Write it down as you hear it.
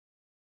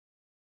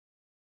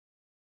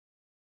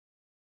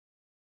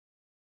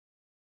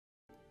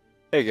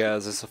Hey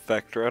guys, it's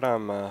Effectorate.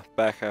 I'm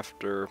back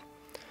after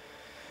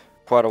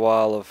quite a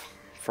while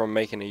from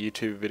making a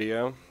YouTube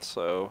video.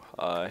 So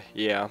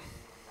yeah,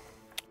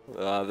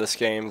 this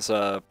game's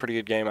a pretty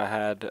good game I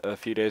had a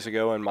few days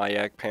ago in my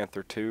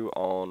Jagdpanther 2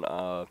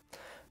 on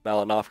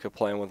Malinovka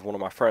playing with one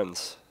of my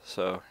friends.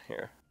 So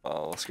here,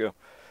 let's go.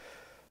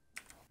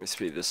 Let me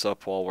speed this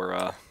up while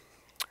we're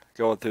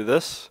going through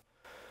this.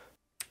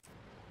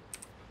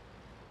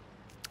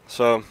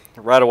 So,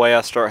 right away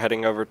I start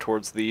heading over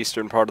towards the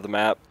eastern part of the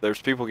map.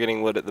 There's people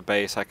getting lit at the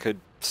base. I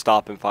could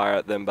stop and fire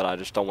at them, but I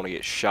just don't want to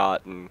get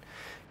shot and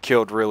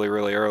killed really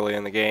early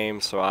in the game,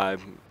 so I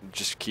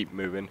just keep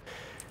moving.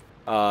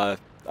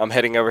 I'm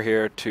heading over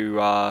here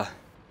to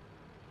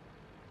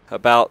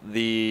about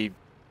the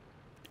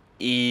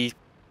E8,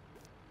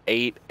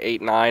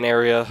 8-9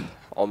 area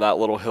on that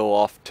little hill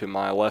off to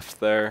my left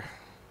there.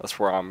 That's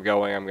where I'm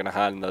going. I'm going to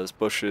hide in those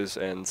bushes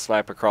and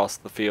snipe across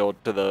the field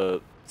to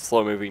the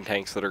slow-moving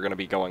tanks that are going to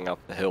be going up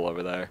the hill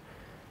over there.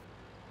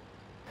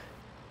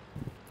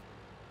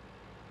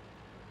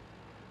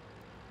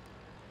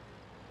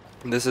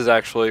 This is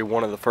actually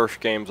one of the first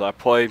games I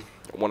played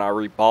when I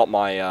rebought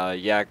my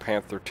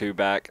Jagdpanther 2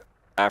 back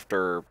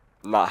after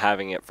not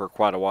having it for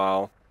quite a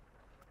while.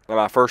 And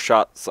my first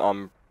shot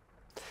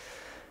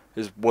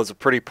was a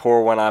pretty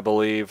poor one, I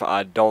believe.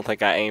 I don't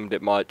think I aimed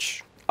it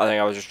much. I think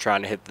I was just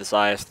trying to hit this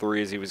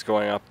IS-3 as he was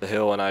going up the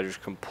hill, and I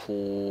just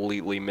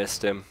completely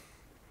missed him.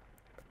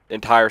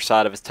 Entire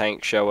side of his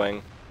tank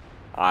showing.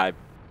 I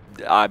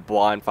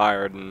blind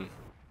fired and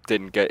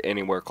didn't get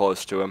anywhere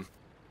close to him.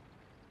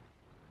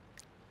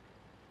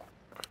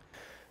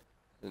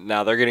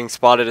 Now they're getting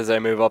spotted as they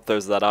move up.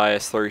 There's that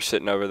IS-3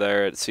 sitting over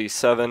there at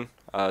C7.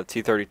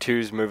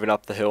 T-32's moving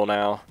up the hill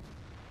now.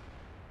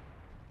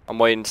 I'm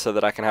waiting so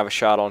that I can have a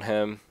shot on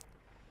him.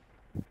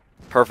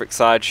 Perfect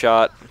side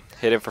shot.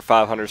 Hit him for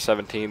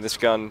 517. This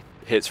gun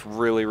hits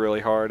really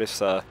hard. It's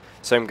the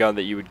same gun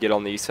that you would get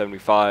on the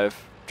E75.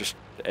 Just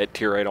at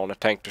tier 8 on a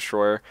tank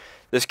destroyer.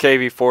 This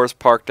KV-4 is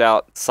parked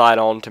out side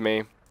on to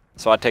me,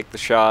 so I take the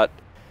shot.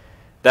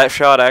 That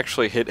shot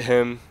actually hit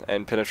him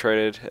and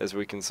penetrated, as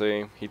we can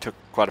see. He took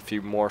quite a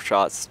few more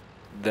shots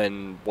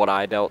than what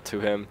I dealt to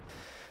him.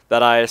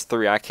 That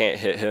IS-3, I can't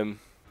hit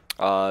him.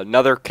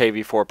 Another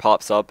KV-4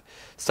 pops up,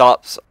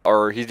 stops,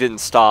 or he didn't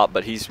stop,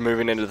 but he's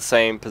moving into the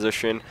same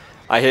position.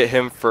 I hit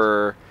him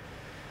for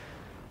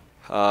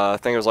I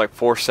think it was like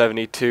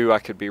 472. I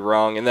could be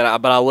wrong. And then,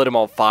 but I lit him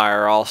on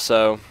fire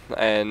also,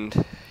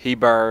 and he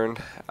burned.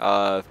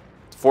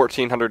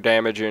 1,400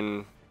 damage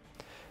in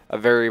a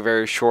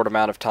very short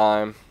amount of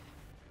time.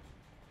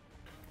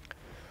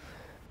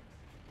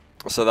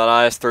 So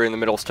that IS-3 in the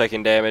middle is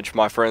taking damage.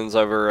 My friend's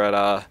over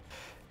at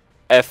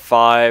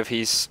F5.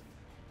 He's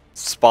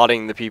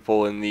spotting the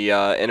people in the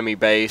enemy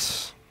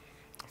base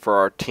for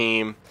our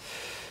team.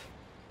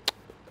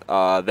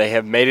 They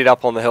have made it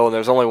up on the hill, and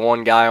there's only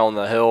one guy on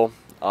the hill.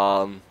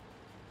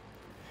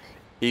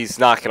 He's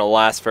not going to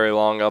last very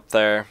long up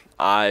there.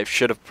 I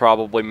should have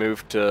probably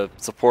moved to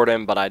support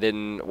him, but I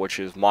didn't, which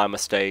is my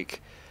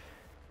mistake.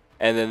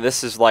 And then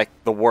this is like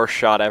the worst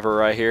shot ever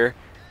right here.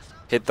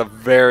 Hit the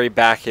very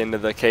back end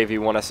of the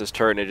KV-1S's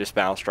turret, and it just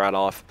bounced right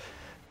off.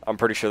 I'm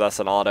pretty sure that's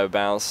an auto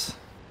bounce.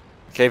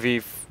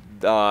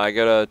 I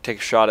go to take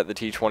a shot at the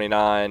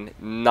T-29.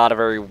 Not a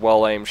very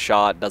well-aimed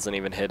shot. Doesn't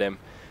even hit him.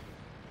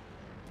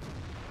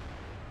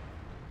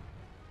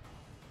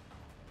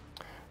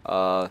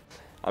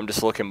 I'm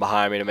just looking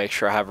behind me to make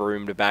sure I have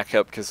room to back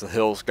up because the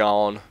hill's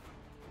gone.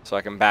 So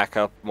I can back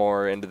up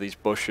more into these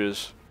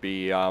bushes,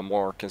 be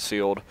more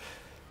concealed.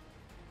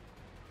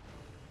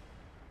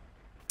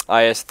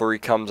 IS-3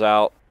 comes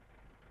out.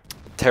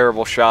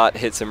 Terrible shot,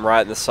 hits him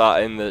right in the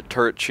side, in the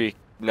turret cheek.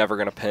 Never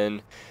gonna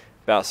pin.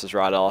 Bounces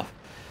right off.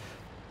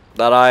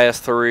 That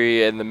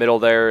IS-3 in the middle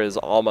there is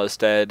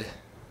almost dead.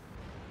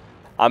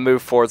 I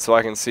move forward so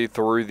I can see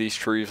through these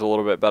trees a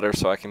little bit better,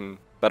 so I can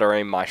better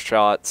aim my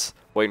shots.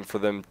 Waiting for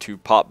them to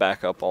pop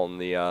back up on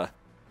the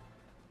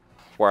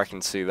where I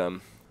can see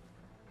them.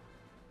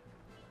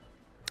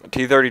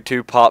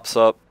 T-32 pops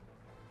up.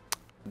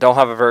 Don't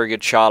have a very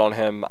good shot on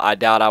him. I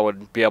doubt I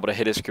would be able to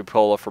hit his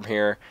cupola from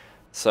here.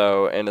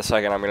 So in a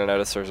second I'm going to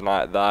notice there's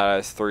not the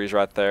IS-3's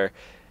right there.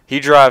 He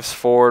drives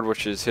forward,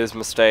 which is his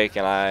mistake,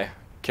 and I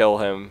kill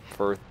him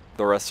for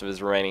the rest of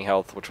his remaining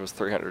health, which was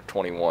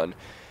 321.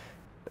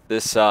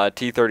 This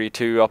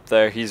T-32 up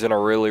there, he's in a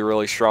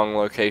really strong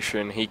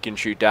location. He can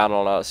shoot down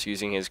on us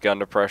using his gun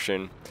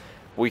depression.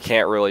 We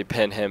can't really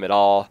pin him at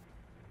all.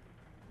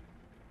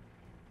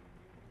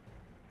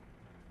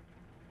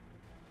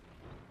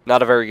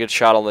 Not a very good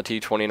shot on the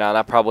T-29.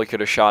 I probably could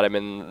have shot him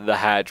in the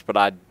hatch, but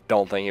I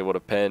don't think it would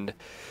have pinned.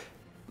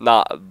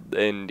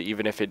 And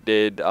even if it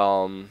did,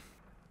 it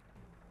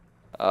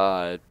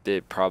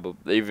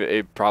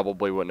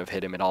probably wouldn't have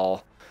hit him at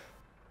all.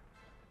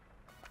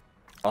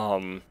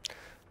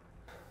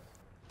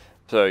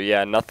 So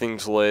yeah,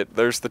 nothing's lit.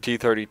 There's the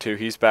T-32.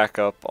 He's back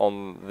up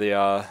on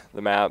the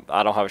map.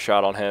 I don't have a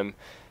shot on him.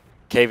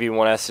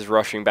 KV-1S is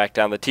rushing back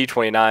down. The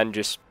T-29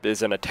 just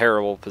is in a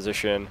terrible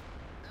position.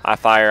 I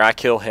fire. I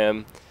kill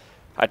him.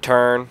 I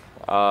turn.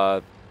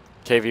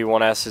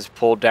 KV-1S is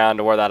pulled down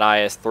to where that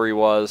IS-3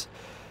 was.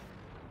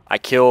 I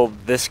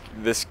killed this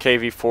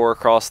KV-4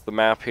 across the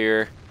map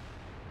here.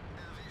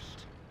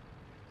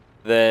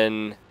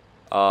 Then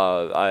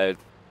I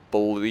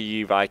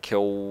believe I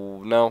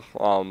kill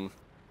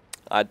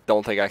I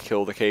don't think I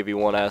killed the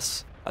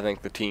KV-1S. I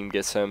think the team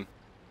gets him.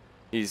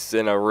 He's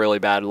in a really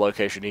bad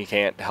location. He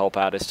can't help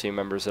out his team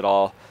members at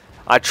all.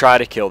 I try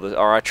to kill this,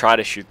 or I try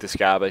to shoot this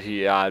guy, but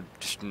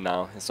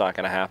no, it's not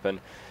gonna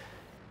happen.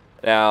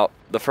 Now,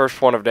 the first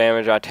point of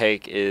damage I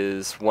take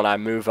is when I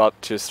move up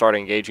to start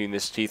engaging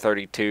this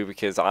T-32,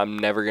 because I'm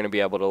never going to be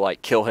able to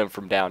like kill him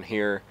from down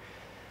here,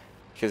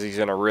 because he's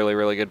in a really,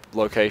 really good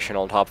location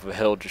on top of a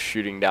hill just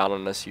shooting down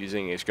on us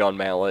using his gun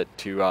mallet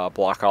to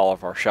block all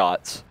of our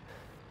shots.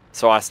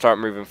 So I start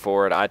moving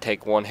forward. I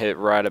take one hit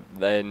right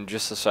up, in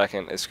just a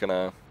second. It's going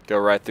to go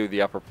right through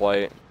the upper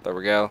plate. There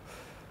we go.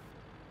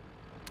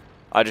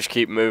 I just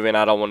keep moving.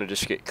 I don't want to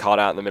just get caught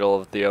out in the middle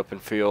of the open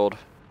field.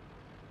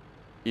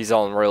 He's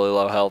on really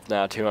low health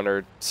now,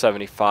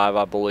 275,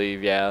 I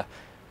believe. Yeah,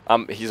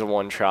 he's a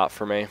one shot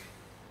for me.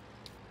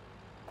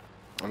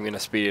 I'm gonna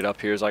speed it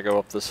up here as I go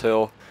up this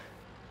hill.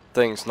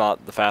 Thing's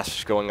not the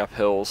fastest going up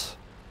hills.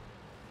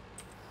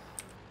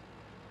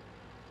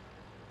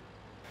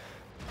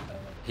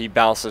 He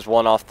bounces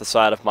one off the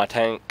side of my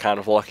tank, kind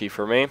of lucky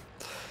for me.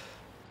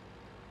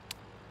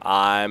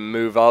 I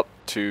move up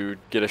to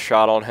get a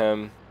shot on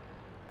him.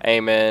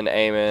 Aim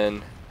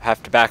in.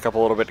 Have to back up a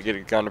little bit to get a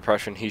gun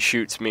depression. He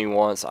shoots me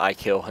once, I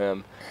kill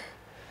him.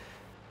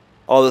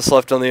 All that's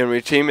left on the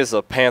enemy team is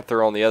a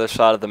Panther on the other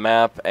side of the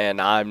map,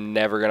 and I'm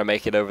never going to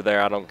make it over there.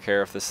 I don't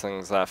care if this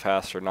thing's that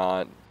fast or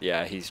not.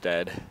 Yeah, he's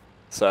dead.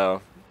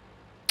 So,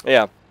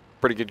 yeah,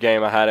 pretty good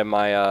game I had in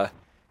my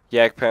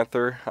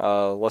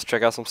Jagdpanther. Let's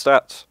check out some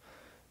stats.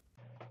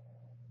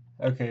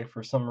 Okay,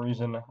 for some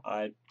reason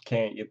I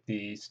can't get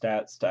the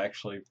stats to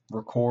actually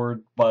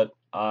record, but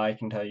I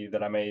can tell you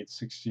that I made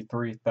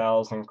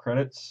 63,000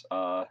 credits,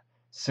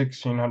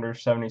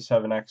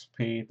 1,677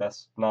 XP.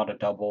 That's not a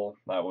double.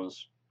 It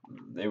was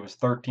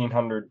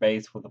 1,300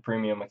 base with a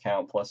premium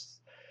account plus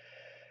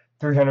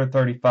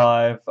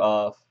 335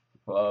 of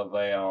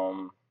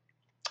a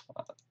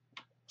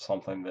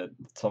some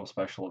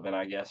special event,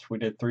 I guess. We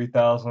did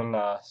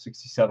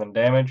 3,067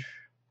 damage.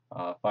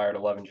 Fired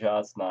 11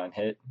 shots, 9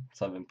 hit,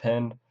 7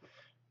 pinned.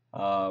 We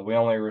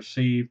only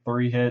received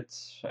 3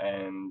 hits,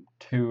 and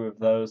 2 of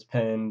those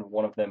pinned,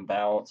 1 of them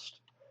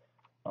bounced.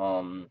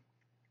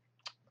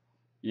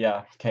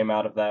 Yeah, came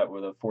out of that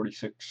with a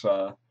 46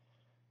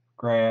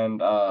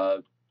 grand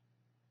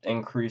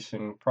increase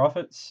in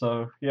profits.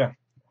 So yeah,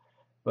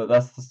 but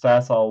that's the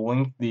stats. I'll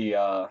link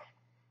the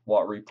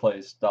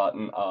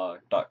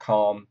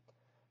whatreplays.com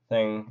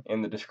thing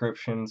in the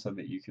description so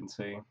that you can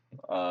see.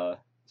 So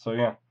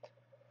yeah.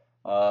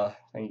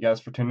 Thank you guys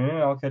for tuning in.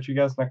 I'll catch you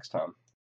guys next time.